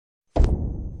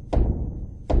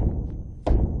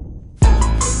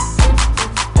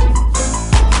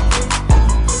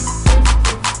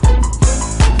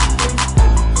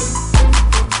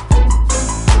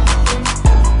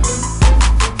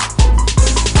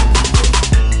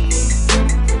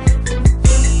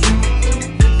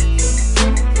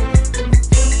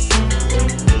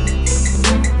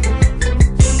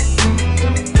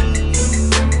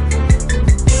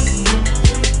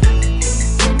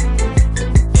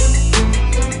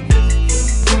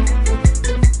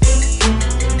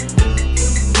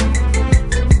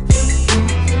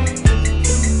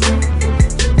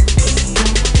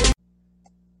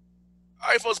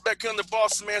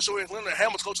loss, man, showing Leonard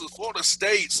Hamilton, coach of Florida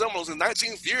State. Seminoles in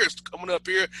 19th years coming up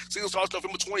here. Season starts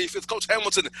November 25th. Coach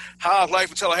Hamilton, how's life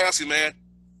in Tallahassee, man?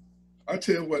 I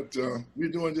tell you what, we're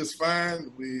doing just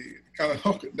fine. We kind of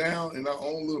hunkered down in our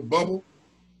own little bubble,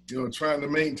 trying to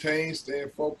maintain,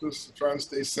 staying focused, trying to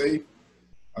stay safe.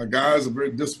 Our guys are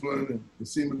very disciplined, and it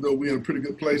seems as though we're in a pretty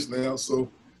good place now. So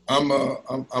I'm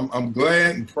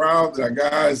glad and proud that our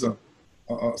guys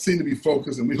seem to be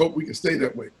focused, and we hope we can stay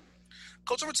that way.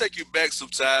 Coach, I'm going to take you back some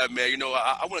time, man.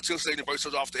 I went to Tennessee State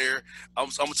University off the air. I'm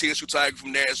a TSU Tiger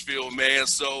from Nashville, man.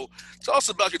 So tell us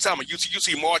about your time at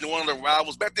UT Martin, one of the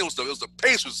rivals. Back then it was the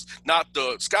Pacers, not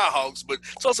the Skyhawks. But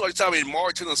tell us about your time in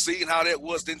Martin, Tennessee, and how that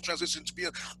was then transition to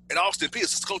being at Austin Peay.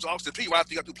 Assistant coach Austin Peay right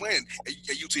after you got through playing at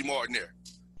UT Martin there.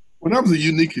 Well, that was a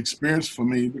unique experience for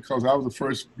me because I was the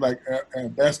first black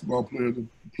basketball player to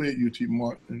play at UT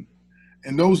Martin.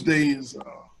 In those days,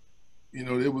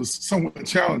 it was somewhat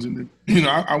challenging.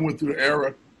 I went through the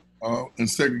era in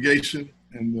segregation,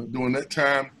 and during that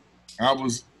time, I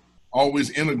was always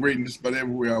integrating just about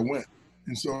everywhere I went.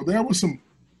 And so there were some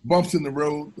bumps in the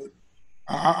road, but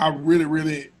I really,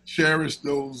 really cherished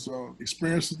those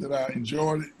experiences that I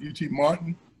enjoyed at UT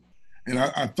Martin. And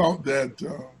I thought that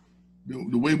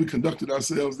the way we conducted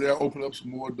ourselves there opened up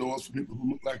some more doors for people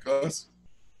who look like us.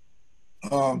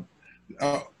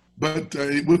 But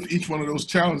with each one of those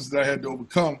challenges that I had to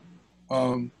overcome,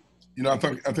 I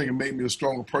think it made me a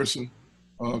stronger person,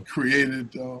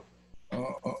 created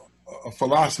a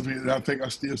philosophy that I think I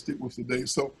still stick with today.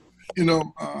 So,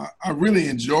 I really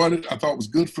enjoyed it. I thought it was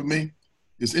good for me.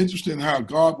 It's interesting how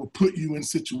God will put you in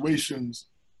situations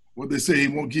where they say he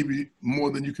won't give you more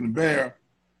than you can bear.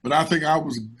 But I think I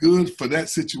was good for that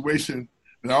situation,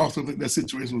 and I also think that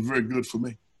situation was very good for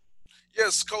me.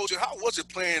 Yes, Coach. How was it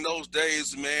playing those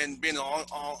days, man, being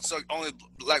the only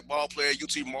black ball player at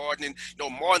UT Martin? And,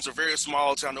 Martin's a very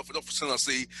small town, for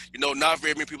Tennessee. Not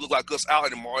very many people look like us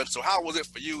out in Martin. So how was it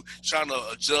for you trying to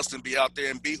adjust and be out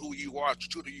there and be who you are,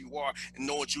 true to who you are, and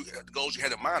know the goals you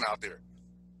had in mind out there?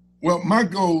 Well, my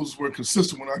goals were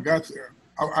consistent when I got there.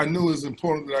 I knew it was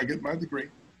important that I get my degree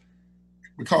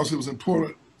because it was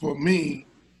important for me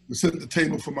to set the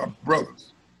table for my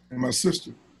brothers and my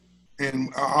sister.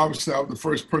 And obviously, I was the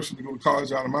first person to go to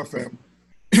college out of my family.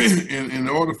 And in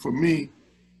order for me,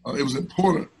 it was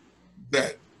important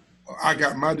that I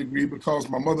got my degree because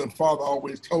my mother and father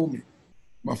always told me.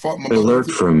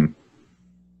 Alert from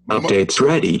updates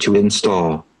ready to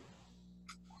install.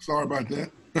 Sorry about that.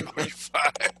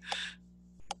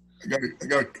 I got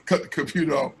to cut the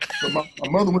computer off. But my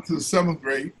mother went to the 7th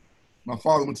grade. My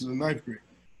father went to the 9th grade.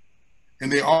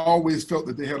 And they always felt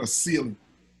that they had a ceiling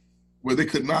where they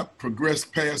could not progress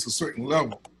past a certain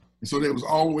level. And so they was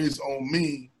always on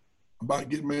me about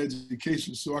getting my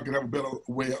education so I could have a better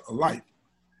way of life.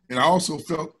 And I also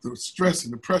felt the stress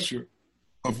and the pressure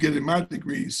of getting my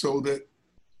degree so that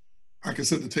I could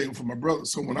set the table for my brother.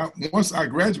 So once I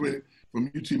graduated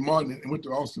from UT Martin and went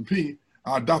to Austin Peay,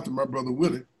 I adopted my brother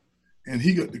Willie, and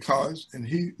he got to college, and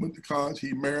he went to college.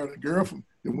 He married a girl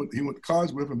he went to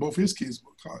college with, and both his kids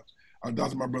went to college. I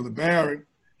adopted my brother Barry.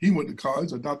 He went to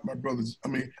college. I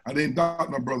didn't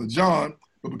adopt my brother John,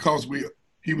 but because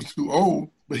he was too old,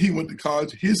 but he went to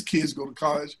college. His kids go to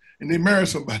college, and they married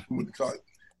somebody who went to college.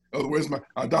 In other words,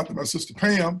 I adopted my sister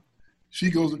Pam.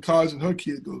 She goes to college, and her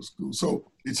kids go to school.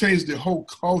 So it changed the whole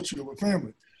culture of a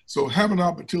family. So having an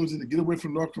opportunity to get away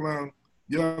from North Carolina,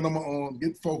 get out on my own,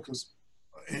 get focused,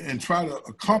 and try to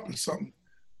accomplish something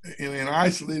in an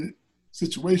isolated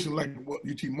situation like what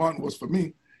UT Martin was for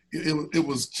me, it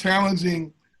was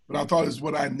challenging, but I thought it's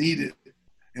what I needed.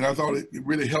 And I thought it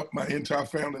really helped my entire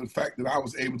family, the fact that I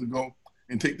was able to go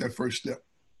and take that first step.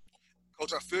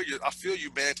 Coach, I feel you,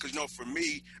 man, because, for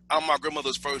me, I'm my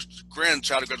grandmother's first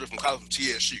grandchild to graduate from college from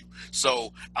TSU.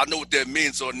 So I know what that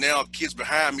means. So now kids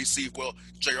behind me see, well,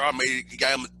 JR he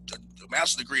got him a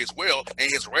master's degree as well, and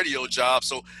he has a radio job.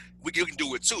 So we can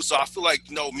do it too. So I feel like,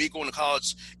 me going to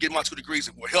college, getting my 2 degrees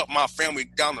will help my family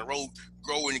down the road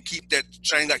grow and keep that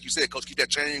chain, like you said, Coach, keep that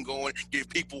chain going, give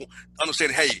people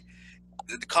understand, hey,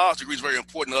 the college degree is very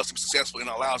important to us to be successful in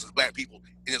our lives as black people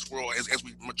in this world as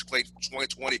we matriculate from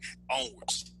 2020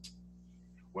 onwards.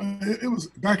 Well, it was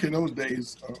back in those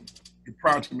days,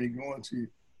 prior to me going to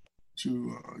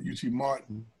UT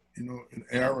Martin, an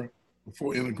era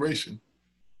before integration,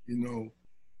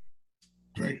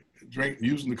 drank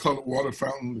using the colored water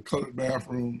fountain, the colored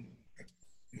bathroom,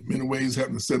 in many ways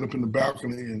having to sit up in the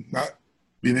balcony and not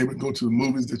being able to go to the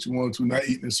movies that you wanted to, not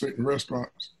eating in certain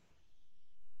restaurants.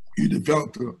 You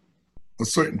developed a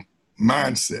certain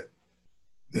mindset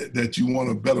that you want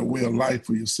a better way of life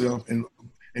for yourself and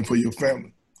for your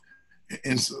family.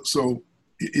 And so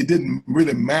it didn't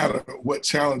really matter what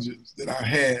challenges that I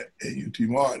had at UT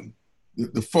Martin.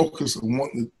 The focus of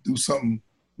wanting to do something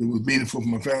that was meaningful for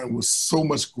my family was so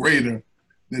much greater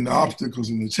than the obstacles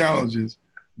and the challenges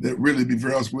that really, be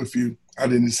very honest with you, I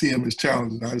didn't see them as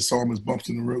challenges. I just saw them as bumps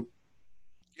in the road.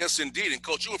 Yes, indeed. And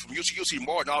Coach, you were from UT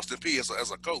Martin, Austin Peay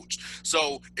as a coach.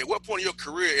 So at what point in your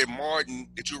career at Martin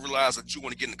did you realize that you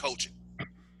want to get into coaching?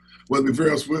 Well, to be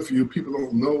very honest with you, people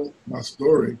don't know my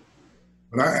story,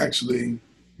 but I actually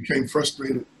became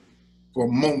frustrated for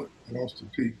a moment at Austin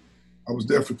Peay. I was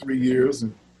there for 3 years,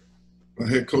 and I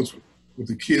head coach with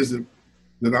the kids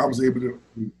that I was able to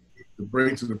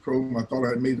bring to the program. I thought I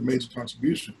had made a major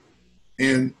contribution.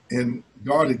 And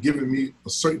God had given me a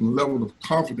certain level of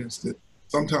confidence that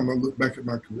sometimes I look back at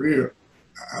my career,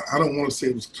 I don't want to say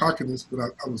it was cockiness, but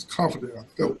I was confident. I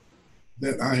felt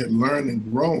that I had learned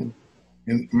and grown,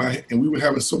 and we were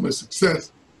having so much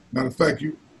success. Matter of fact,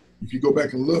 if you go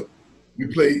back and look, we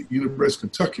played University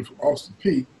of Kentucky from Austin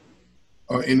Peay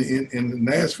in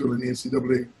Nashville in the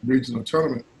NCAA regional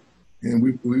tournament, and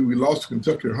we lost to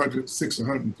Kentucky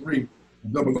 106-103, a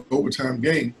double overtime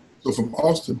game. So from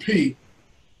Austin Peay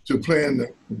to playing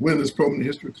the winners program in the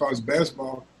history of college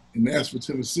basketball in Nashville,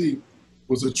 Tennessee,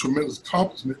 was a tremendous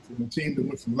accomplishment from a team that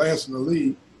went from last in the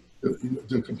league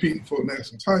to competing for a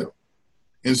national title.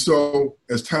 And so,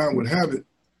 as time would have it,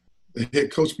 the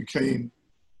head coach became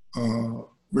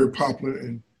very popular,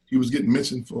 and he was getting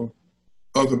mentioned for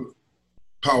other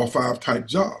Power 5 type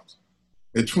jobs.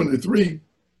 At 23,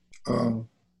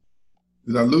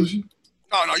 did I lose you?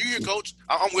 No, you here, Coach.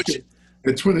 I'm with you.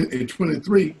 At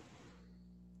 23,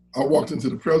 I walked into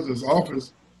the president's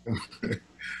office, and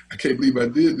I can't believe I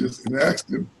did this, and asked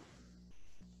him,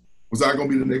 was I going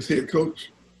to be the next head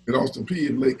coach at Austin Peay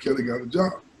if Lake Kelly got a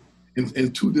job?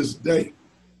 And to this day,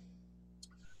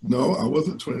 no, I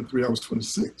wasn't 23, I was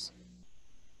 26.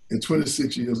 At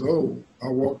 26 years old, I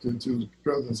walked into the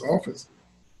president's office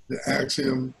to ask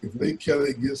him, if Lake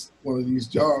Kelly gets one of these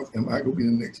jobs, am I going to be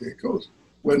the next head coach?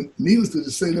 Well, needless to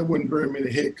say, there weren't very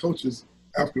many head coaches,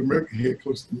 African-American head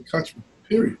coaches in the country,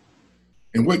 period.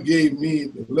 And what gave me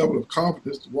the level of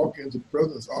confidence to walk into the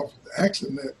president's office to ask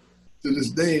him that, to this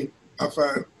day, I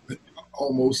find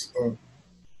almost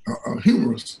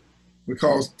humorous,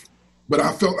 but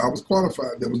I felt I was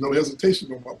qualified. There was no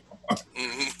hesitation on my part.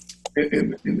 Mm-hmm.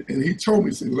 And he told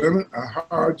me, he said, Leonard, I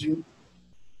hired you,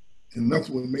 and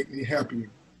nothing would make me happier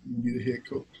than be the head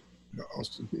coach at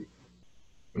Austin Peay.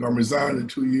 But I'm resigning in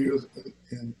 2 years,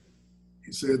 and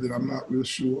he said that I'm not real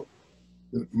sure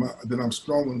that I'm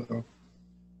strong enough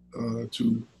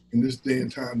to, in this day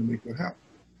and time, to make that happen.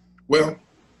 Well,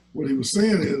 what he was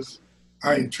saying is,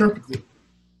 I interpreted.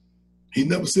 He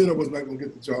never said I was not going to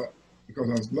get the job because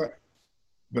I was black,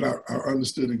 but I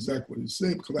understood exactly what he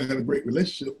said because I had a great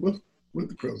relationship with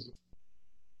the president.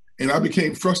 And I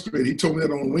became frustrated. He told me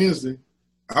that on Wednesday.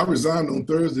 I resigned on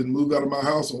Thursday and moved out of my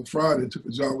house on Friday and took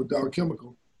a job with Dow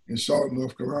Chemical in Charlotte,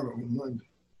 North Carolina on Monday.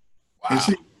 Wow. And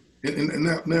see, and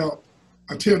now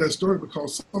I tell that story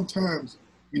because sometimes,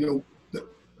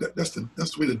 that's the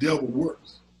way the devil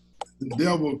works. The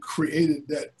devil created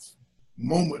that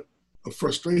moment of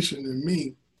frustration in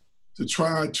me to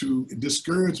try to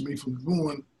discourage me from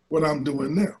doing what I'm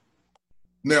doing now.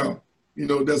 Now,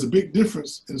 there's a big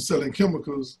difference in selling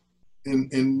chemicals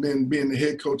and then being the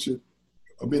head coach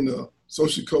being the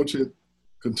associate coach at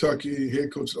Kentucky,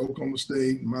 head coach at Oklahoma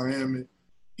State, Miami,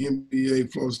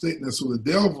 NBA, Florida State. And so the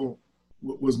devil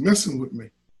was messing with me.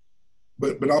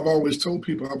 But I've always told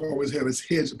people, I've always had this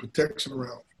hedge of protection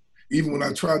around me. Even when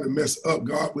I tried to mess up,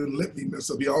 God wouldn't let me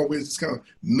mess up. He always just kind of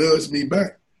nudged me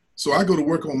back. So I go to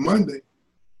work on Monday,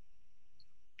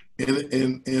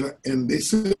 and they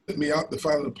sent me out to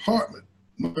find an apartment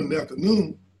Monday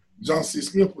afternoon. John C.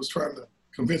 Smith was trying to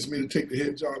convince me to take the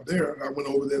head job there, and I went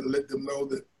over there to let them know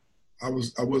that I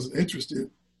wasn't interested.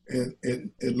 And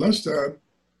at lunchtime,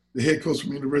 the head coach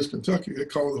from University of Kentucky had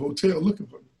called the hotel looking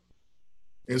for me.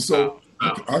 And so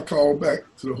I called back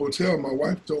to the hotel. My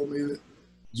wife told me that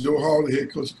Joe Hall, the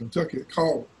head coach of Kentucky, had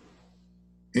called.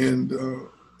 And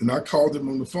I called him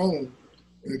on the phone,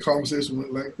 and the conversation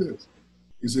went like this.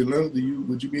 He said, Leonard,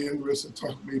 would you be interested in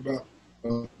talking to me about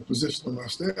a position on my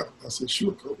staff? I said,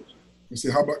 sure, Coach. He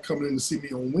said, how about coming in to see me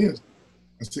on Wednesday?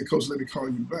 I said, Coach, let me call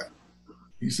you back.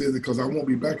 He said, because I won't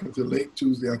be back until late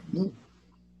Tuesday afternoon.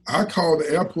 I called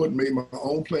the airport and made my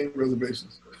own plane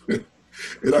reservations.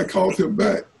 And I called him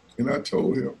back, and I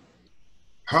told him,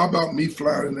 how about me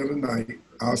flying in there tonight?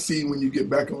 I'll see you when you get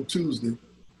back on Tuesday,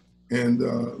 and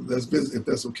let's visit if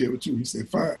that's okay with you. He said,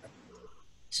 fine.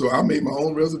 So I made my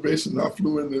own reservation, and I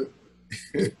flew into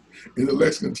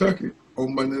Lexington, Kentucky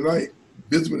on Monday night,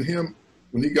 visited with him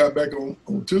when he got back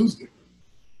on Tuesday.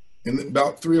 And then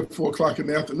about 3 or 4 o'clock in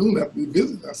the afternoon after we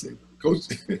visited, I said, Coach,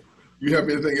 you have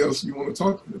anything else you want to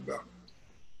talk to me about?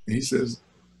 And he says,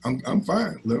 I'm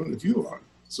fine, Leonard, if you are.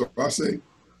 So I say,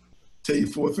 tell you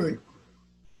 4 things.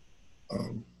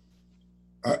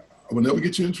 I will never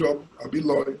get you in trouble. I'll be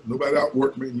loyal. Nobody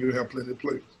outwork me, and you have plenty of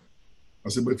players. I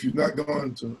said, but if you're not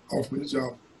going to offer me the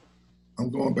job, I'm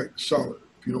going back to Charlotte,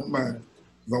 if you don't mind,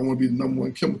 because I want to be the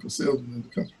 #1 chemical salesman in the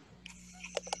country.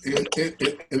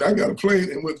 And I got a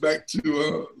plane and went back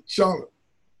to Charlotte.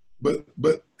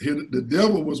 But here, the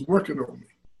devil was working on me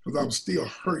because I was still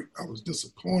hurt. I was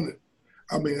disappointed.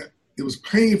 I mean, it was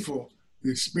painful,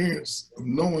 the experience of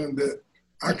knowing that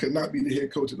I could not be the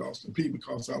head coach at Austin Peay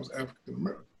because I was African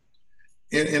American.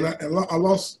 And I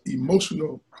lost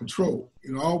emotional control.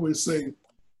 You know, I always say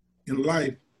in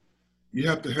life, you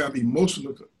have to have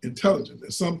emotional intelligence.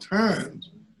 And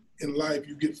sometimes in life,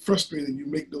 you get frustrated and you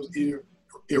make those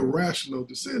irrational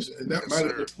decisions. And that might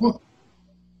have been one.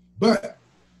 But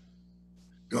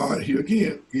God, here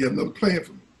again, he had another plan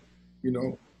for me. You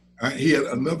know, he had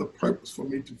another purpose for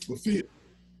me to fulfill.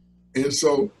 And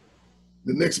so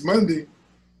the next Monday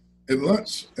at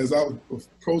lunch, as I was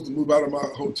supposed to move out of my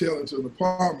hotel into an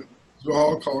apartment,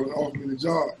 Joel called and offered me the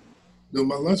job during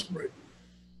my lunch break.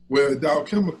 Where at Dow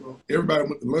Chemical, everybody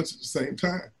went to lunch at the same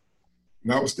time.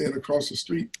 And I was standing across the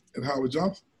street at Howard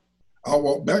Johnson. I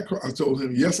walked back, I told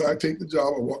him, yes, I take the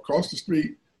job. I walked across the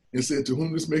street and said, to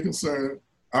whom this may concern,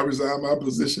 I resign my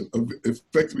position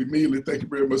effective immediately. Thank you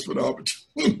very much for the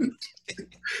opportunity.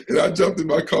 And I jumped in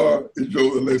my car and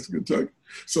drove to Lexington, Kentucky.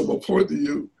 So my point to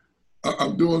you,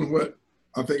 I'm doing what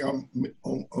I think I'm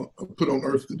put on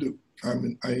earth to do.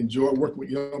 I enjoy working with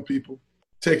young people,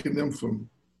 taking them from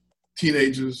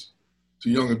teenagers to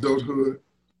young adulthood.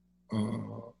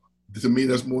 To me,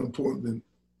 that's more important than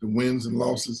the wins and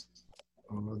losses.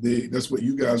 That's what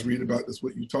you guys read about. That's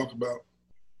what you talk about.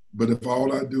 But if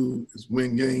all I do is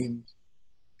win games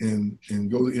and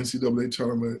go to the NCAA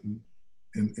tournament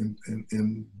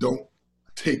and don't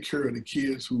take care of the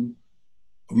kids who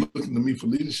are looking to me for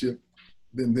leadership,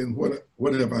 then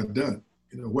what have I done?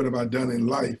 You know, what have I done in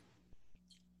life?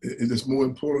 It is more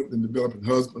important than developing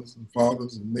husbands and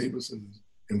fathers and neighbors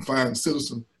and fine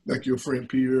citizens like your friend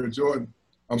Pierre Jordan.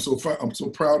 I'm so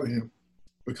proud of him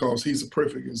because he's a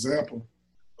perfect example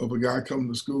of a guy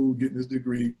coming to school, getting his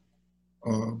degree,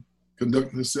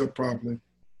 conducting himself properly,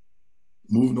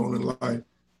 moving on in life,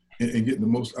 and getting the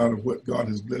most out of what God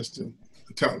has blessed him,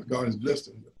 the talent God has blessed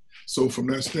him with. So from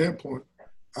that standpoint,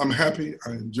 I'm happy.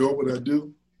 I enjoy what I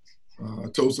do. I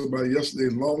told somebody yesterday,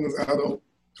 as long as I don't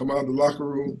come out of the locker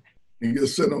room and get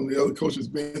set on the other coach's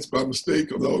bench by mistake,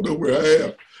 because I don't know where I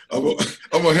am,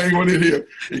 I'm gonna hang on in here.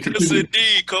 Yes,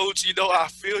 indeed, Coach. You know, I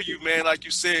feel you, man. Like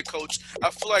you said, Coach, I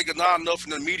feel like not enough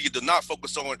in the media to not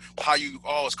focus on how you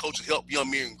all as coaches help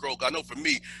young men grow. I know for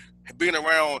me, being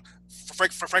around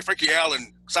Frankie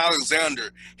Allen,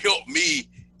 Alexander helped me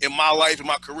in my life, in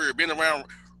my career. Being around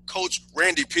Coach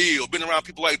Randy Peel, been around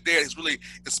people like that has really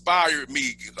inspired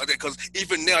me, because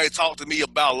even now they talk to me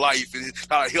about life and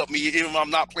how it helped me. Even if I'm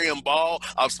not playing ball,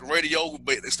 I was radio,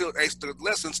 but it's still the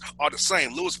lessons are the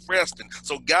same. Lewis Preston.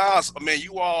 So guys, man,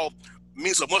 you all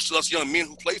mean so much to us young men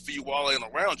who play for you all and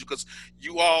around you, because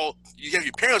you have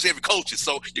your parents, you have your coaches.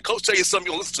 So your coach tell you something,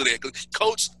 you don't listen to that, because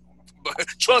coach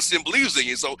trusts and believes in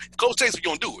you. So if coach tells you,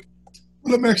 you're gonna do it.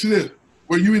 Well, let me ask you this: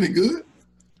 were you any good?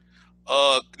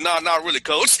 No, not really,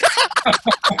 Coach.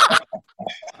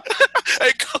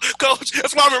 Hey, Coach,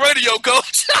 that's why I'm in radio,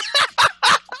 Coach.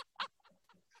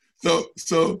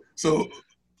 So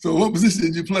what position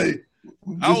did you play?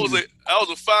 I was a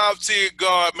 5'10"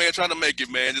 guard, man, trying to make it,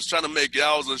 man. Just trying to make it.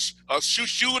 I was a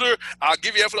shooter. I'll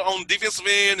give you effort on defensive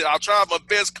end. I'll try my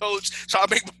best, Coach. Try to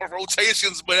make my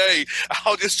rotations, but hey, I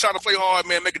was just trying to play hard,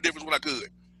 man, make a difference when I could.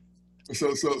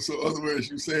 So other words,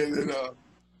 you saying that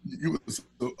you was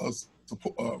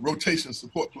a rotation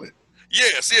support player.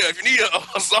 Yes, yeah. If you need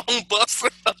a zone buster,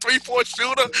 a 3-point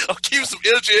shooter, or keep some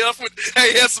energy effort,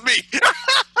 hey, that's me.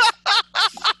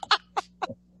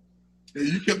 Yeah,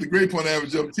 you kept the grade point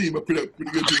average of the team up pretty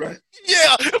good too, right?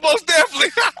 Yeah, most definitely.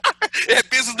 That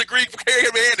business degree for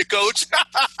carrying man, Coach.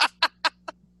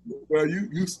 Well,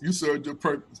 you served your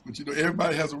purpose, but you know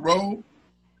everybody has a role,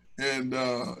 and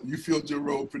you filled your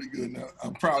role pretty good. Now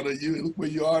I'm proud of you, and look where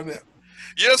you are now.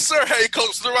 Yes, sir. Hey,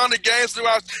 Coach, around the games,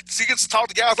 she gets to talk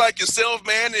to guys like yourself,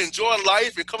 man, and enjoy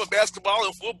life and cover basketball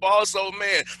and football. So,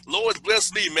 man, Lord's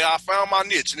blessed me, man. I found my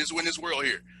niche in this world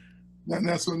here.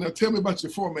 Now tell me about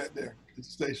your format there at the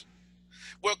station.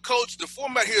 Well, Coach, the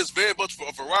format here is very much for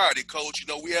a variety, Coach. You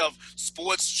know, we have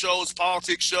sports shows,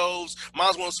 politics shows.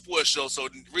 Mine's one of the sports shows. So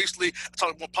recently, I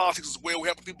talked about politics as well. We're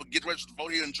helping people get registered to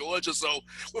vote here in Georgia. So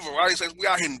we're a variety of things. We're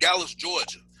out here in Dallas,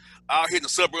 Georgia, out here in the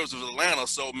suburbs of Atlanta.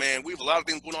 So, man, we have a lot of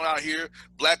things going on out here.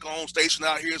 Black-owned station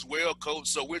out here as well, Coach.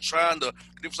 So we're trying to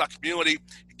get our community,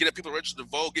 get people registered to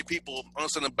vote, get people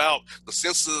understanding about the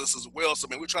census as well. So,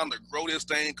 man, we're trying to grow this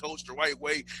thing, Coach, the right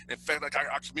way. In fact, like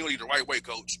our community the right way,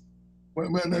 Coach. Well,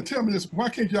 now tell me this, why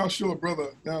can't y'all show a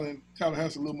brother down in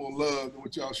Tallahassee a little more love than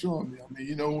what y'all showing me? I mean,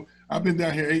 you know, I've been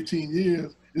down here 18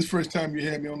 years. This first time you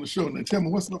had me on the show. Now tell me,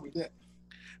 what's up with that?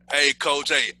 Hey, Coach,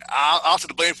 hey, I'll take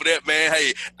the blame for that, man.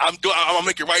 Hey, I'm gonna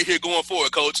make it right here going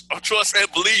forward, Coach. Trust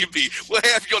and believe me. We'll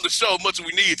have you on the show as much as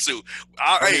we need to.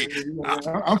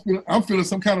 I'm feeling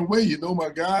some kind of way. You know, my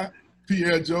guy,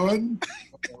 Pierre Jordan,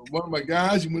 one of my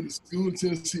guys, you went to school in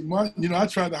Tennessee Martin. You know, I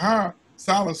tried to hire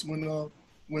Silas when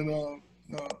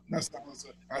not Silas,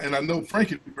 and I know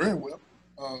Frankie very well.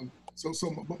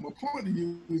 But my point to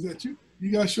you is that you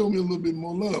gotta show me a little bit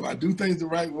more love. I do things the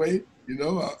right way. You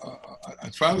know, I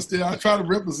try to stay. I try to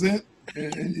represent,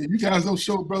 and you guys don't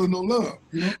show brother no love.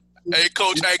 You know. Hey,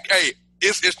 Coach. Hey,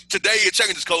 it's today it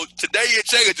changes, Coach. Today it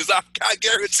changes. I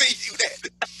guarantee you that.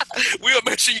 We'll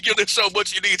make sure you give this show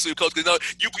what you need to, Coach. You know,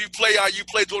 you play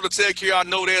Georgia Tech here. I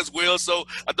know that as well. So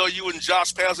I know you and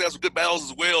Josh Paz have some good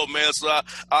battles as well, man. So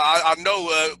I know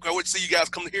I would see you guys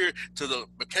come here to the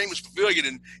McCamish Pavilion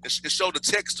and show the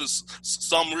Texans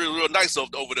something real nice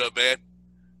over there, man.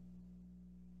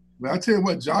 But I tell you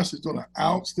what, Josh is doing an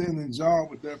outstanding job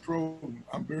with that program.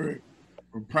 I'm very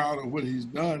proud of what he's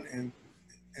done,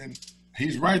 and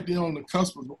he's right there on the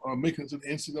cusp of making it to the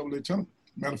NCAA tournament.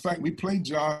 Matter of fact, we played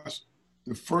Josh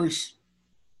the first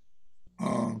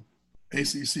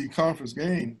ACC conference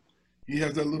game. He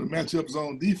has that little matchup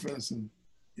zone defense, and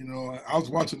you know, I was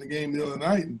watching the game the other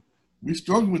night, and we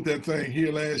struggled with that thing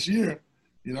here last year.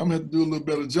 You know, I'm gonna have to do a little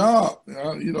better job.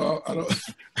 You know, I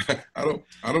don't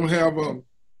have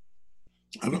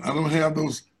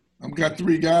those. I've got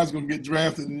 3 guys going to get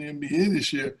drafted in the NBA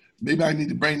this year. Maybe I need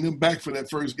to bring them back for that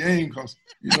first game because,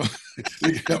 you know,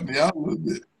 they can help me out a little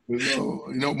bit. But,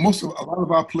 you know, a lot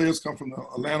of our players come from the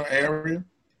Atlanta area.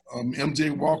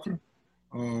 MJ Walker,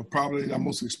 probably our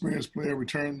most experienced player,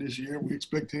 returned this year. We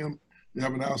expect him to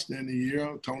have an outstanding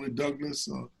year. Tony Douglas,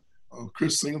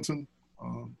 Chris Singleton,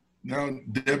 now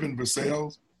Devin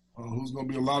Vassell, who's going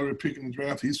to be a lottery pick in the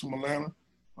draft. He's from Atlanta.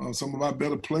 Some of our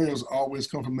better players always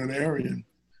come from that area. And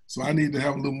so I need to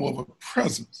have a little more of a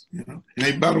presence, you know. And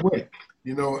hey, by the way,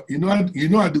 I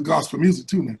do gospel music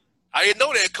too now. I didn't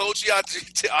know that, Coach. I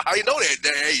didn't know that.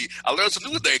 Hey, I learned some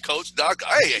new today, Coach. Doc,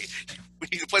 hey, we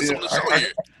need to play some of the show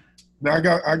here. Now I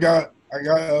got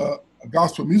a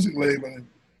gospel music label, and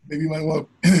maybe you might want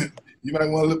to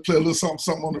play a little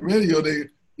something on the radio. A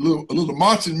little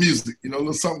marching music, you know, a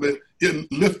little something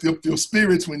that lift up your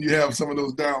spirits when you have some of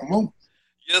those down moments.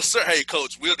 Yes, sir. Hey,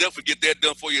 Coach, we'll definitely get that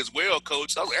done for you as well,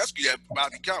 Coach. I was asking you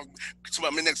about my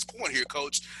next point here,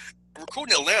 Coach.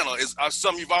 Recruiting Atlanta is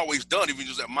something you've always done, even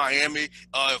just at Miami,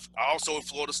 also in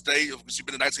Florida State, because you've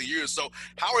been there 19 years. So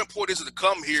how important is it to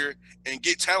come here and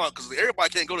get talent? Because everybody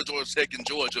can't go to Georgia Tech in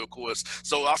Georgia, of course.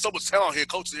 So I have so much talent here,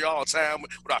 coaches here all the time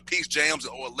with our Peace Jams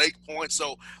or Lake Point.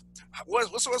 So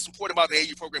what's important about the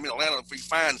AU program in Atlanta for you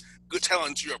find good talent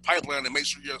into your pipeline and make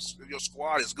sure your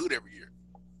squad is good every year?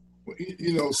 Well,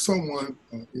 you know,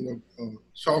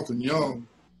 Charlton Young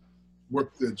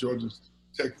worked at Georgia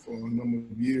Tech for a number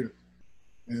of years.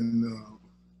 And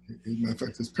as a matter of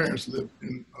fact, his parents lived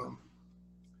in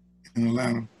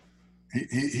Atlanta.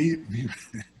 He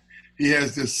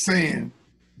has this saying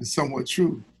that's somewhat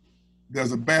true.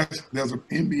 There's an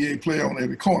NBA player on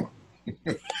every corner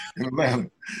in Atlanta.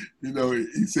 You know,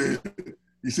 he said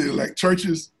like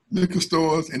churches, liquor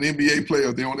stores, and NBA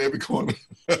players, they're on every corner.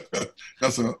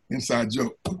 That's an inside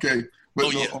joke. Okay, but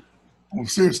on a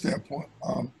serious standpoint,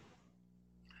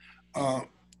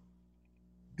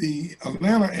 the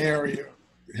Atlanta area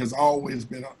has always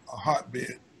been a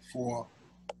hotbed for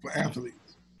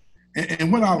athletes.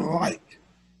 And what I like,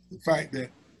 the fact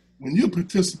that when you're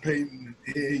participating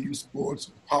in AAU sports,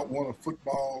 Pop Warner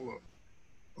football,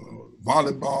 or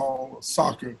volleyball, or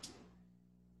soccer,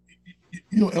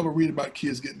 you don't ever read about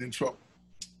kids getting in trouble.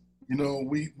 You know,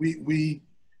 we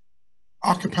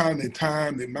occupying their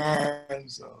time, their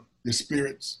minds, their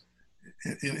spirits,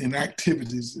 in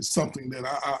activities is something that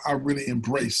I really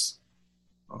embrace.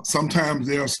 Sometimes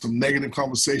there are some negative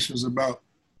conversations about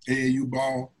AAU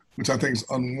ball, which I think is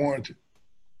unwarranted,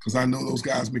 because I know those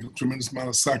guys make a tremendous amount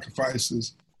of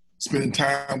sacrifices, spending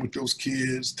time with those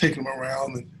kids, taking them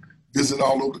around and visit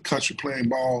all over the country playing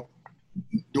ball.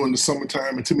 during the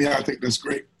summertime. And to me, I think that's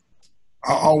great.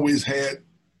 I always had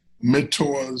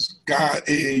mentors, God,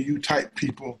 AAU type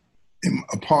people in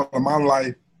a part of my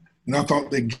life. And I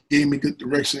thought they gave me good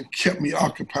direction, kept me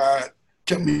occupied,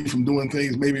 kept me from doing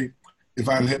things. Maybe if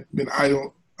I had been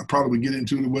idle, I probably would get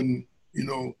into it. It wasn't,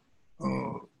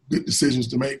 good decisions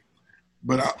to make.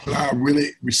 But I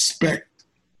really respect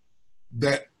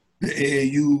that the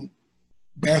AAU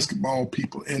basketball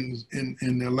people in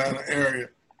the Atlanta area,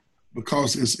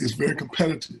 because it's very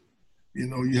competitive.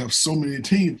 You have so many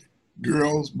teams,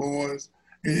 girls, boys,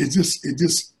 and it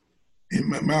just, in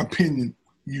my opinion,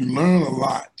 you learn a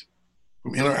lot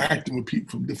from interacting with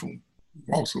people from different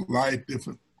walks of life,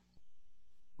 different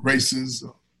races.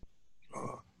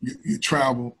 You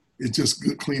travel. It's just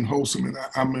good, clean, wholesome, and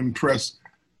I'm impressed.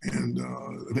 And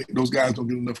I think those guys don't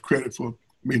get enough credit for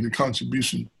making the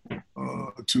contribution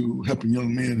to helping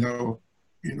young men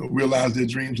realize their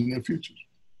dreams and their futures.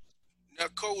 Now,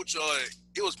 Coach,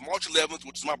 it was March 11th,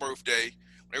 which is my birthday,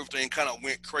 when everything kind of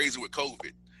went crazy with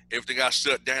COVID. Everything got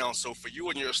shut down. So for you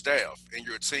and your staff and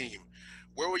your team,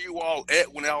 where were you all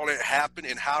at when all that happened,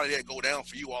 and how did that go down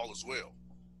for you all as well?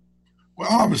 Well,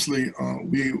 obviously,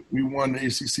 we won the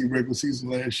ACC regular season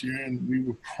last year, and we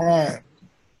were primed,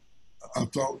 I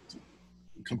thought, to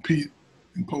compete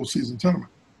in postseason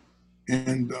tournament.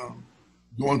 And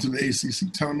going to the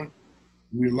ACC tournament,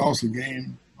 we lost a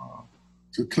game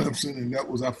to Clemson, and that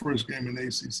was our first game in the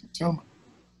ACC tournament.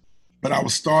 But I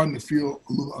was starting to feel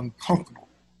a little uncomfortable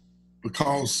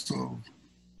because of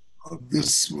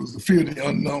this was the fear of the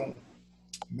unknown.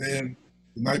 Then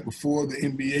the night before, the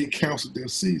NBA canceled their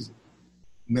season,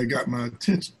 and that got my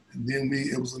attention. And then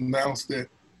it was announced that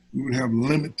we would have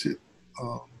limited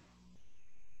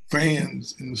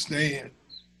fans in the stands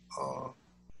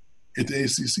at the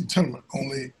ACC tournament.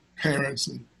 Only parents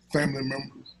and family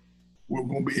members were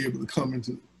going to be able to come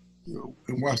into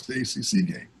and watch the ACC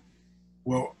game.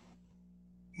 Well,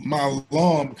 my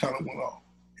alarm kind of went off.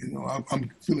 I'm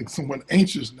feeling somewhat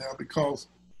anxious now, because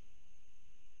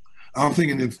I'm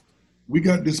thinking, if we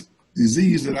got this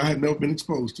disease that I had never been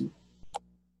exposed to,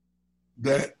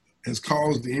 that has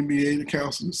caused the NBA to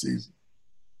cancel the season,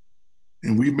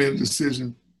 and we made a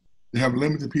decision to have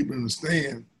limited people in the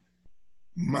stand,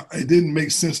 it didn't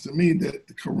make sense to me that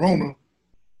the corona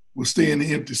would stay in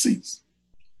the empty seats,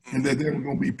 and that there were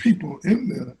going to be people in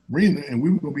the arena and we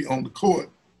were going to be on the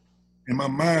court. In my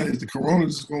mind, is the corona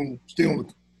just going to stay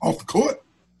off the court?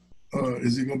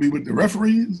 Is it going to be with the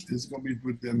referees? Is it going to be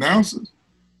with the announcers?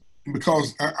 And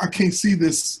because I can't see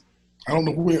this, I don't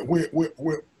know where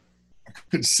I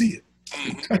couldn't see it. I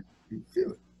couldn't touch it,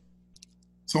 feel it.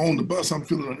 So on the bus, I'm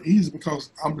feeling uneasy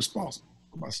because I'm responsible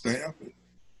for my staff and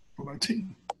for my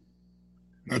team.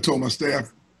 And I told my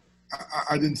staff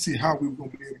I didn't see how we were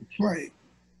going to be able to play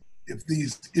if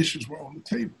these issues were on the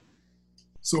table.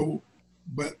 So,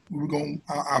 but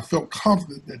I felt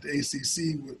confident that the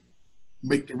ACC would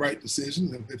make the right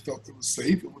decision. If they felt it was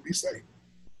safe, it would be safe.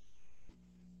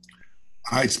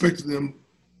 I expected them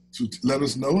to let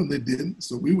us know, and they didn't.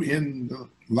 So we were in the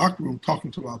locker room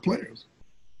talking to our players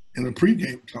in a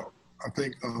pregame talk. I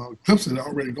think Clemson had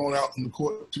already gone out in the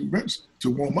court to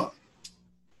warm up.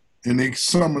 And they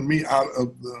summoned me out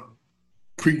of the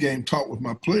pregame talk with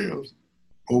my players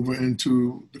over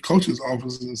into the coach's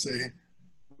office and saying,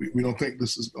 we don't think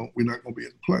we're not going to be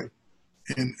able to play.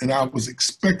 And I was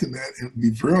expecting that, and to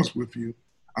be very honest with you,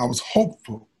 I was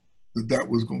hopeful that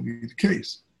was going to be the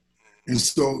case. And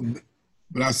so,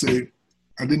 but I said,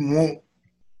 I didn't want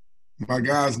my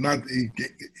guys not to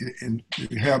get and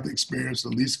have the experience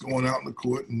of at least going out in the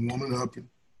court and warming up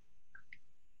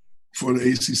for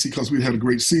the ACC, because we had a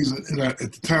great season. And at the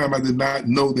time, I did not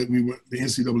know that the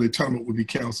NCAA tournament would be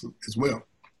canceled as well.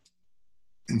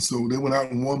 And so they went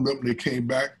out and warmed up, and they came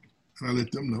back, and I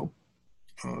let them know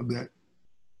that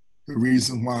the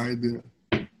reason why the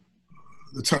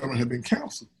tournament had been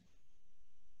canceled.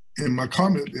 And my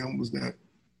comment then was that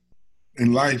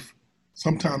in life,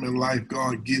 sometime in life,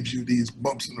 God gives you these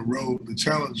bumps in the road to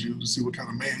challenge you to see what kind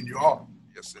of man you are.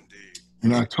 Yes, indeed.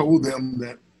 And I told them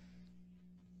that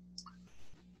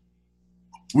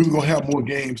we were going to have more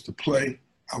games to play.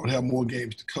 I would have more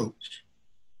games to coach.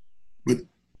 But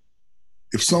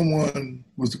if someone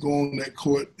was to go on that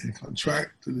court and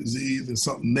contract the disease and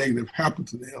something negative happened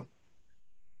to them,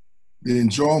 the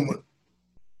enjoyment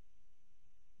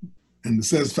and the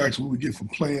satisfaction we would get from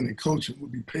playing and coaching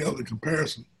would be pale in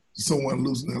comparison to someone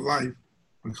losing their life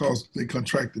because they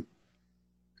contracted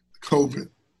COVID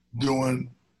during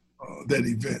that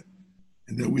event.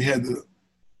 And that we had to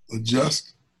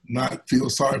adjust, not feel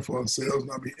sorry for ourselves,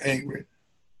 not be angry,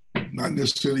 not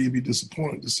necessarily be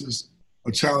disappointed. This is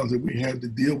a challenge that we had to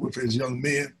deal with as young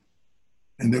men,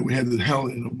 and that we had to handle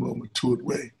it in a more matured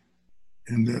way.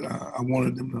 And that I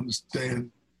wanted them to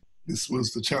understand this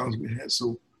was the challenge we had.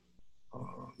 So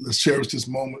let's cherish this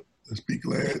moment. Let's be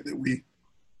glad that we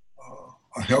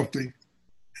are healthy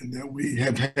and that we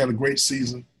have had a great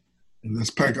season. And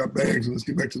let's pack our bags and let's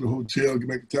get back to the hotel, get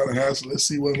back to Tallahassee. Let's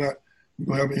see whether or not we're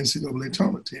going to have an NCAA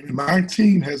tournament team. And my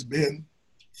team has been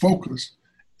focused,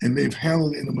 and they've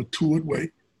handled it in a matured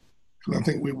way. Because I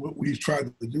think what we've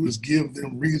tried to do is give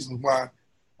them reasons why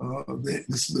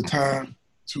this is the time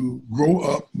to grow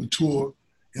up, mature,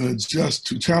 and adjust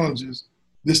to challenges,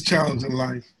 this challenge in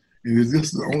life. And if this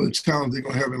is the only challenge they're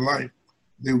going to have in life,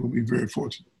 they will be very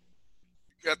fortunate.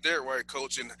 You got that right,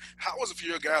 Coach. And how was it for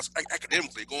your guys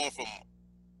academically, going from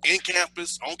on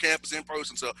campus, in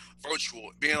person, to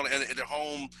virtual, being at their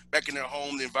home, back in their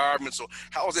home environment? So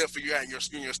how was that for you and your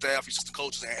staff, your assistant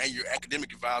coaches, and your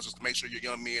academic advisors to make sure your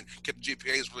young men kept the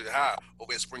GPAs really high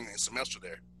over that spring and semester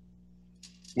there?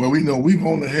 Well, we know we've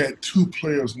only had 2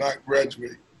 players not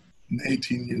graduate in the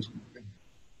 18 years we've been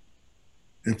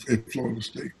at Florida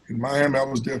State. In Miami, I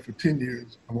was there for 10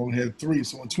 years. I've only had 3.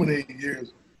 So in 28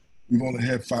 years, we've only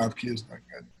had 5 kids not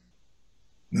graduate.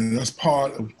 Now, that's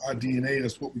part of our DNA.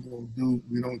 That's what we're going to do.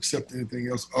 We don't accept anything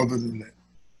else other than that.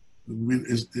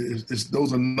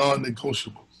 Those are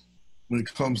non-negotiables when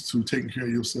it comes to taking care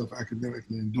of yourself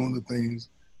academically and doing the things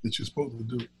that you're supposed to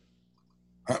do.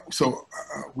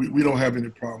 We don't have any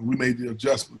problem. We made the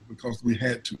adjustment because we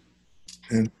had to.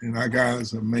 And our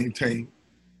guys have maintained.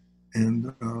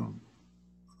 And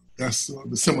that's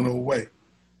the Seminole way.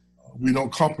 We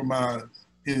don't compromise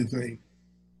anything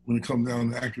when it comes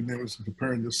down to academics and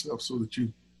preparing yourself so that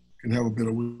you can have a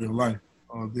better way of life.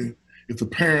 If the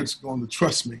parents are going to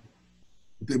trust me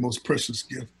with their most precious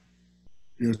gift,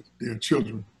 their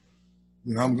children,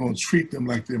 then I'm going to treat them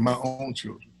like they're my own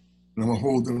children. And I'm going to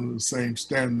hold them to the same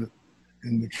standard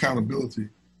and accountability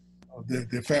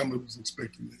that their family was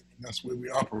expecting. And that's where we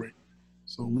operate.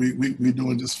 So we're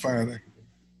doing just fine academically.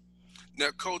 Now,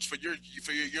 Coach, for your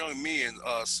young men,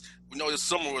 we know this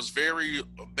summer was very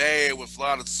bad with a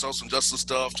lot of social justice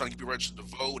stuff, trying to get people registered to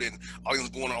vote, and all things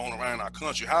going on around our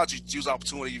country. How did you use the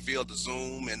opportunity via the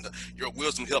Zoom and your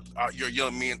wisdom help your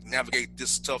young men navigate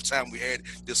this tough time we had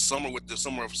this summer with the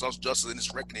summer of social justice and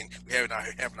this reckoning we have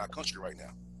in our country right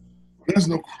now? There's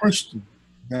no question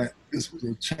that this was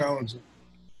a challenging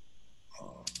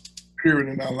period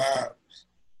in our lives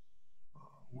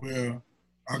where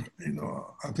I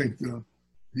think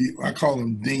I call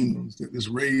them demons that just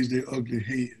raise their ugly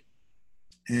head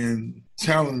and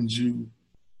challenge you,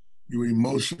 your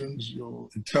emotions, your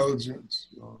intelligence,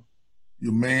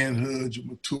 your manhood, your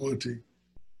maturity,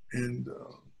 and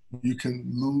you can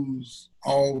lose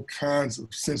all kinds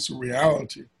of sense of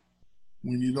reality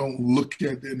when you don't look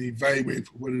at it and evaluate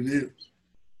for what it is.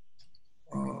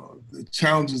 The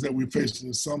challenges that we faced in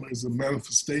the summer is a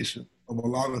manifestation of a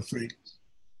lot of things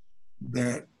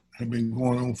that have been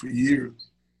going on for years.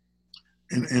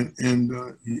 And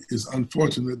it's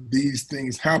unfortunate that these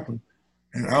things happen.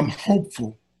 And I'm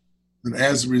hopeful that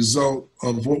as a result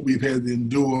of what we've had to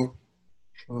endure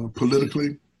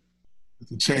politically, that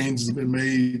the changes have been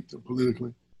made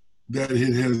politically, that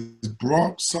it has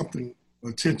brought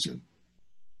attention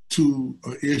to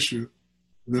an issue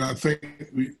that I think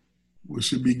we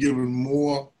should be given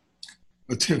more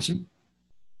attention.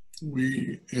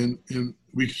 We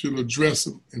should address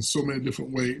them in so many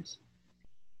different ways.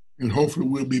 And hopefully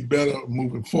we'll be better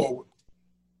moving forward.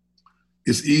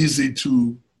 It's easy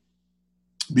to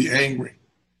be angry.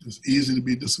 It's easy to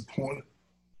be disappointed.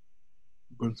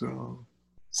 But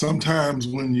sometimes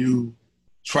when you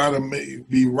try to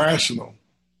be rational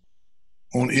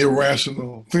on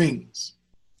irrational things,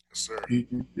 yes, sir,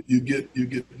 you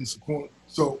get disappointed.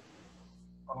 So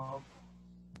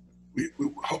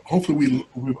hopefully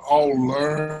we've all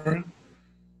learned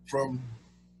from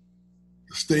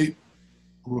the state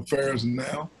of affairs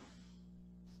now,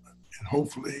 and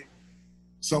hopefully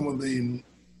some of the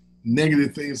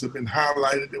negative things have been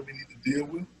highlighted that we need to deal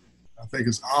with. I think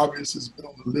it's obvious, it's been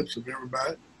on the lips of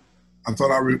everybody. I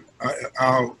thought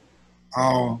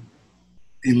our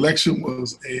election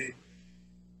was a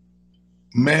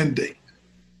mandate.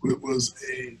 It was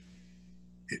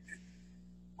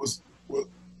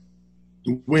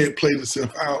the way it played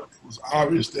itself out. It was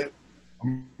obvious that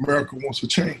America wants to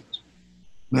change.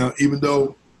 Now, even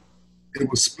though it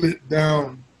was split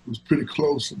down, it was pretty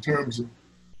close in terms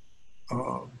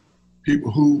of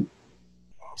people who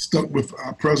stuck with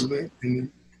our president and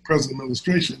the present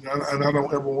administration. And I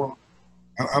don't ever want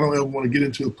to get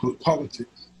into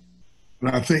politics.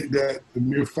 But I think that the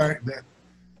mere fact that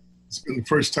it's been the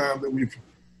first time that we've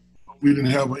we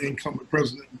didn't have an incumbent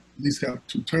president at least have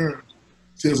 2 terms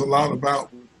says a lot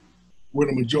about where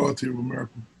the majority of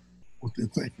America, what they're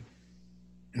thinking.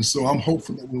 And so I'm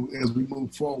hopeful that as we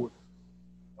move forward,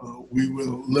 we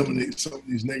will eliminate some of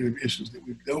these negative issues that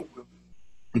we've dealt with.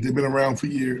 But they've been around for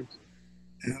years,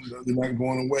 and they're not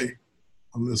going away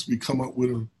unless we come up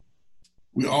with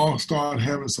we all start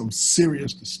having some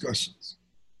serious discussions.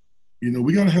 You know,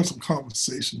 we got to have some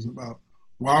conversations about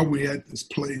why we're at this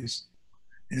place,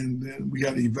 and then we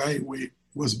got to evaluate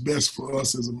what's best for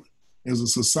us as a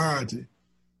society,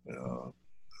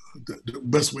 the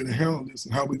best way to handle this,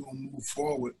 and how we're going to move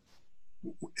forward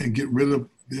and get rid of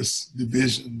this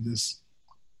division, this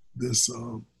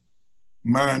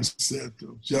mindset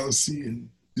of jealousy and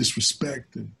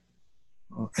disrespect and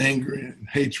anger and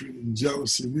hatred and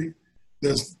jealousy.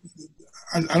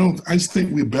 I just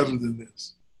think we're better than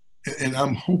this, and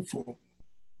I'm hopeful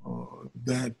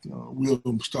that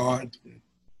we'll start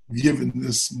giving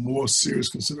this more serious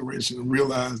consideration and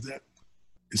realize that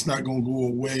it's not going to go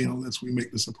away unless we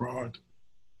make this a priority.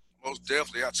 Most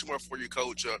definitely. I have 2 more for you,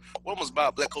 Coach. One was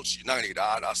about Black Coaches United.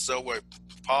 I saw where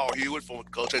Paul Hewitt from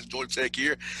Coach at Georgia Tech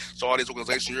here started this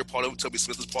organization. You're part of it. Toby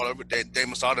Smith is part of it.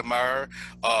 Damon Stoudemire.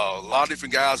 A lot of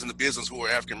different guys in the business who are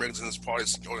African Americans in this part of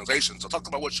this organization. So talk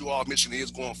about what you all mission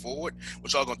is going forward,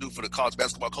 what y'all going to do for the college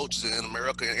basketball coaches in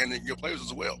America and your players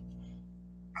as well.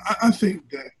 I think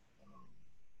that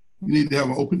we need to have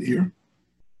an open ear.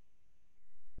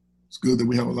 It's good that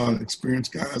we have a lot of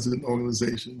experienced guys in the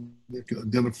organization that can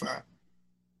identify.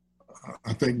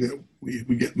 I think that we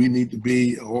need to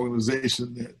be an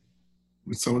organization that,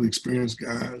 with some of the experienced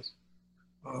guys,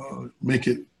 make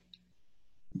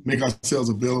ourselves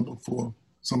available for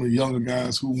some of the younger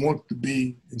guys who want to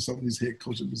be in some of these head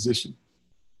coaching positions,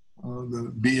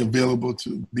 be available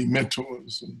to be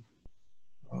mentors and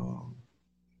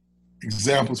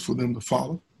examples for them to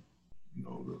follow. You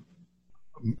know,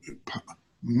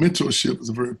 mentorship is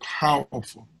a very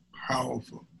powerful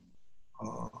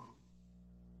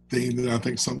thing that I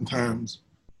think sometimes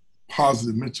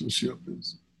positive mentorship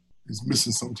is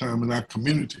missing sometime in our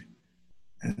community.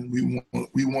 And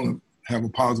we want to have a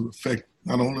positive effect,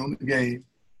 not only on the game,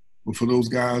 but for those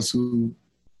guys who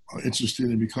are interested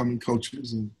in becoming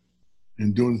coaches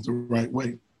and doing it the right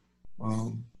way.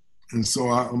 And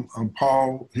so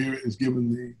Paul here is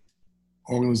giving the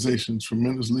organization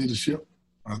tremendous leadership.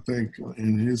 I think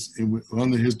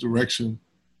under his direction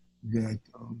that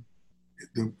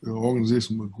the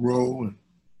organization would grow and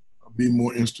be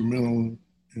more instrumental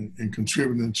in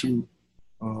contributing to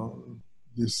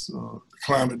this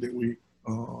climate that we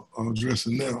are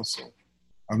addressing now. So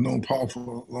I've known Paul for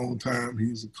a long time.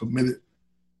 He's a committed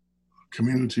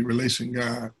community relation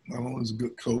guy. Not only is a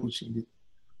good coach, and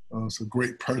it's a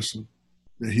great person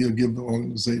that he'll give the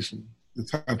organization the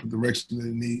type of direction that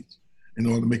it needs in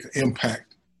order to make an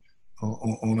impact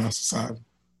on our society.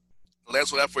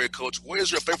 Last one for you, Coach. What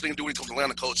is your favorite thing to do when you come to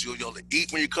Atlanta, Coach? You'll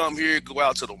eat when you come here, go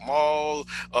out to the mall.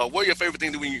 What are your favorite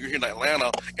thing to do when you're here in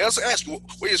Atlanta? And I was ask you,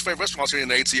 what are your favorite restaurants here in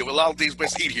the ATL? A lot of things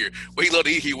best to eat here. What do you love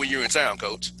to eat here when you're in town,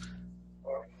 Coach?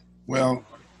 Well,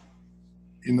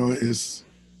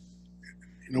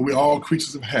 we're all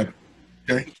creatures of habit,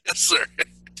 okay? Yes, sir.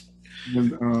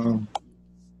 And,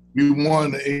 we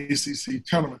won the ACC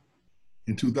tournament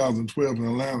in 2012 in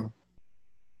Atlanta,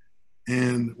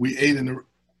 and we ate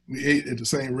at the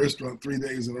same restaurant 3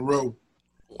 days in a row.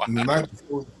 Wow. And the night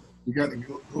before, we got to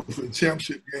go for the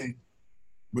championship game.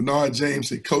 Bernard James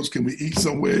said, "Coach, can we eat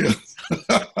somewhere else?"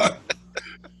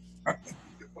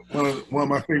 one of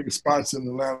my favorite spots in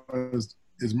Atlanta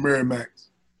is Merrimack's,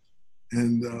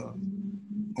 and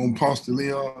on Ponce de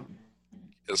Leon.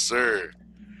 Yes, sir.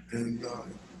 And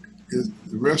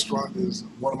the restaurant is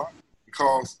one of my,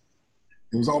 because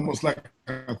it was almost like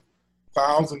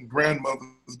 1,000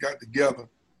 grandmothers got together,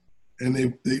 and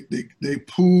they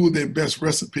pooled their best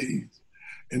recipes,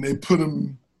 and they put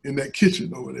them in that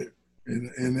kitchen over there.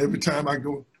 And every time I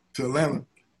go to Atlanta,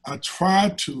 I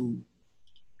try to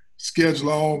schedule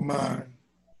all my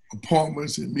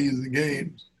appointments and meetings and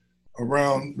games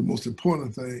around the most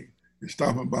important thing is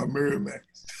stopping by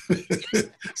Merrimack's.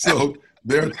 So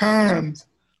there are times,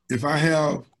 if I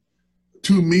have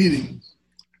 2 meetings,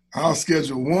 I'll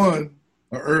schedule one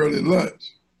an early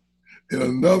lunch and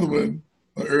another one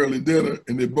an early dinner,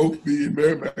 and they both be in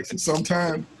Merrimack's. And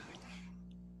sometimes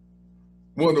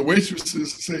one of the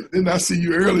waitresses say, "Didn't I see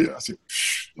you earlier?" I said,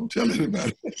 "Shh, don't tell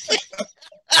anybody."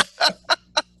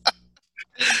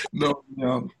 No,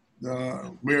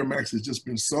 Merrimack's has just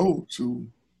been sold to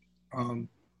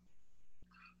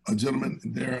a gentleman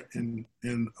there in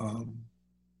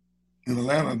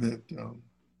Atlanta that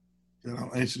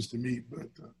I'm anxious to meet. But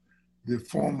the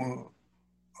former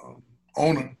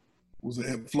owner was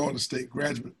a Florida State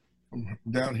graduate from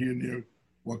down here near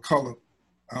Wakulla,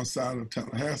 outside of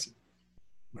Tallahassee.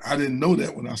 I didn't know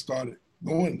that when I started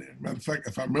going there. Matter of fact,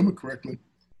 if I remember correctly,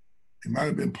 it might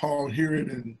have been Paul Hewitt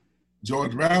and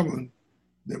George Raveling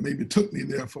that maybe took me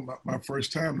there for my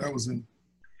first time. That was in,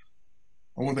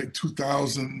 I want to think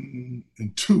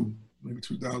 2002, maybe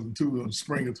 2002, or the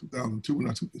spring of 2002 when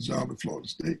I took the job at Florida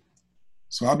State.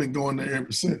 So I've been going there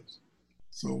ever since.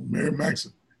 So Mary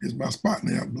Maxim is my spot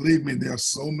now. Believe me, there are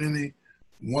so many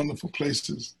wonderful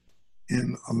places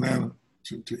in Atlanta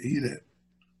to eat at.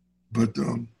 But,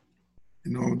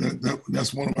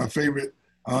 that's one of my favorite.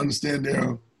 I understand there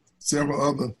are several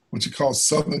other, what you call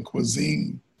Southern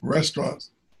cuisine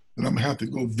restaurants that I'm gonna have to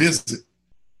go visit.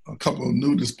 A couple of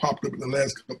new just popped up in the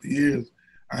last couple of years.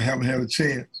 I haven't had a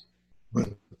chance.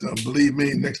 But believe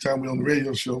me, next time we're on the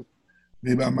radio show,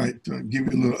 maybe I might give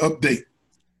you a little update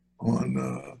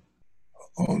on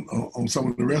some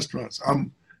of the restaurants.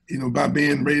 I'm, by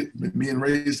being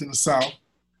raised in the South,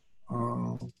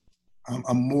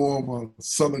 I'm more of a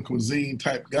Southern cuisine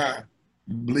type guy.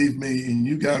 Believe me, and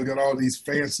you guys got all these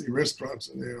fancy restaurants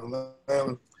in there in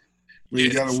Atlanta where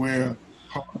you gotta wear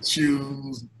hard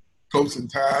shoes, coats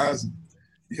and ties, and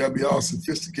you gotta be all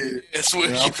sophisticated. That's what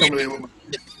I'm coming in with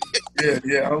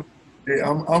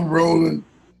I'm rolling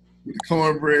with the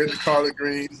cornbread, the collard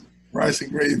greens, rice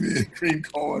and gravy, cream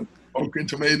corn, okra and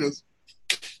tomatoes.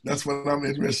 That's what I'm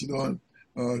interested in.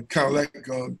 Kind of like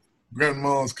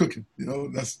grandma's cooking.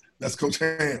 That's Coach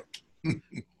Ham.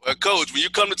 Well, Coach, when you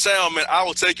come to town, man, I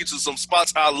will take you to some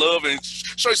spots I love and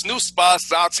show you some new spots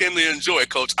that I tend to enjoy,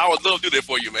 Coach. I would love to do that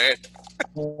for you, man.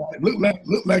 Look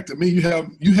like to me you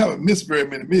haven't missed very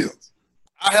many meals.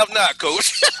 I have not,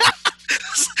 Coach.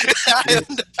 I have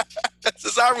not.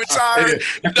 Since I retired,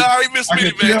 I already missed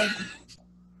many, man.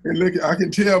 Hey, look, I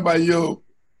can tell by your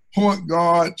point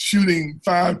guard shooting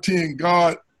 5'10"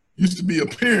 guard used to be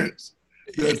appearance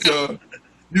that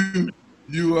you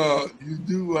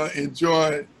do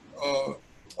enjoy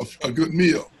a good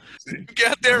meal. See? You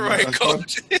got that right,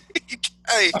 Coach.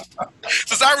 Hey,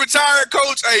 since I retired,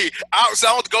 Coach, I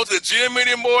don't go to the gym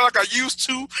anymore like I used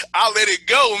to. I let it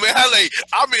go, man.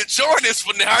 I'm enjoying this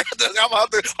for now. I don't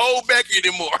have to hold back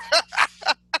anymore.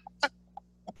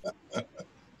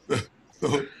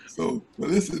 So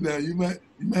listen now, you might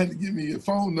have to give me your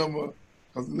phone number,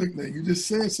 because look now, you just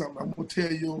said something. I'm gonna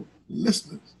tell your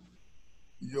listeners,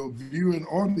 your viewing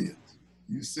audience,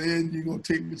 you said you're gonna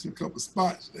take me to a couple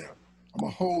spots now. I'm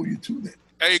gonna hold you to that.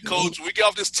 Hey, Coach, we get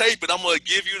off this tape and I'm gonna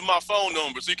give you my phone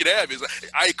number so you can have it.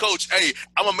 Hey, Coach,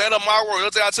 I'm a man of my word.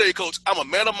 That's what I tell you, Coach. I'm a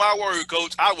man of my word,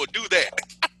 Coach. I will do that.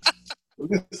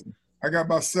 Listen, I got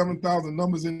about 7,000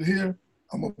 numbers in here.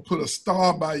 I'm gonna put a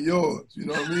star by yours. You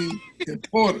know what I mean?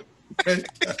 Important. Okay.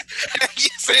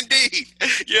 Yes, indeed.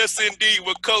 Yes, indeed.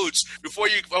 Well, Coach, before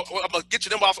you, I'm gonna get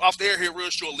your number off the air here real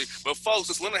shortly. But folks,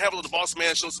 it's Leonard Hamilton, the Boss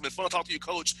Man Show. It's been fun to talk to you,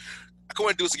 Coach. I can't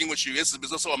wait to do this again with you. It's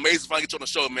been so amazing to get you on the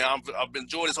show, man. I've been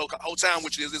enjoying this whole time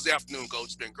with you this afternoon, Coach.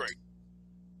 It's been great.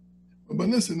 But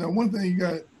listen, now one thing you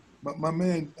got, my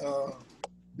man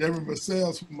Devin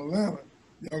Vassell from Atlanta.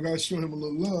 Y'all gotta show him a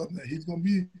little love. Now he's gonna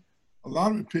be a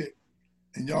lottery pick,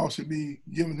 and y'all should be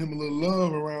giving him a little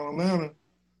love around Atlanta,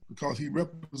 because he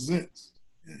represents.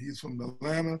 Yeah, he's from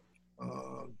Atlanta,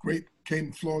 great,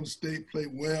 came to Florida State,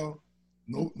 played well.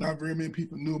 Not very many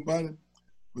people knew about him.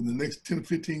 But the next 10 or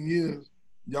 15 years,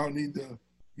 y'all need to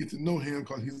get to know him,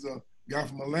 because he's a guy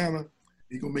from Atlanta.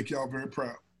 He's going to make y'all very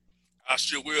proud. I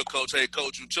sure will, Coach. Hey,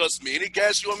 Coach, you trust me. Any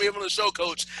guests you want me on the show,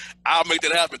 Coach, I'll make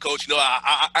that happen, Coach.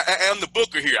 I am the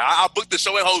booker here. I book the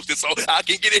show and host it, so I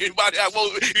can get anybody I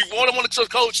want. If you want them on the show,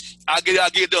 Coach, I'll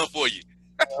get it done for you.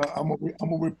 I'm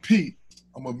gonna repeat.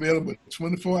 I'm available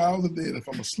 24 hours a day. And if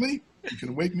I'm asleep, you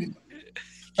can wake me up.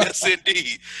 Yes,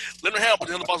 indeed. Leonard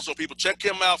Hamilton, the Boston Show, people. Check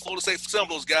him out. Florida State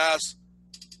Seminoles, guys.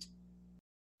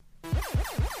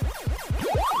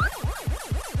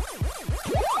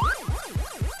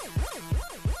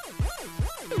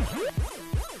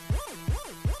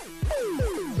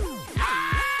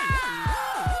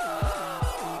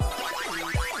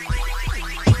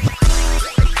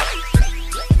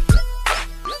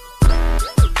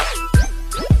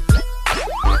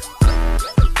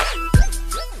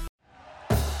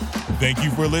 Thank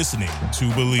you for listening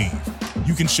to Believe.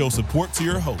 You can show support to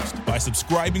your host by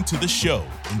subscribing to the show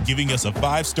and giving us a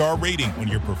 5-star rating on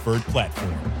your preferred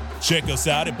platform. Check us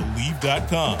out at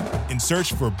Believe.com and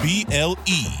search for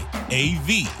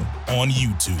BLEAV on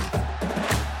YouTube.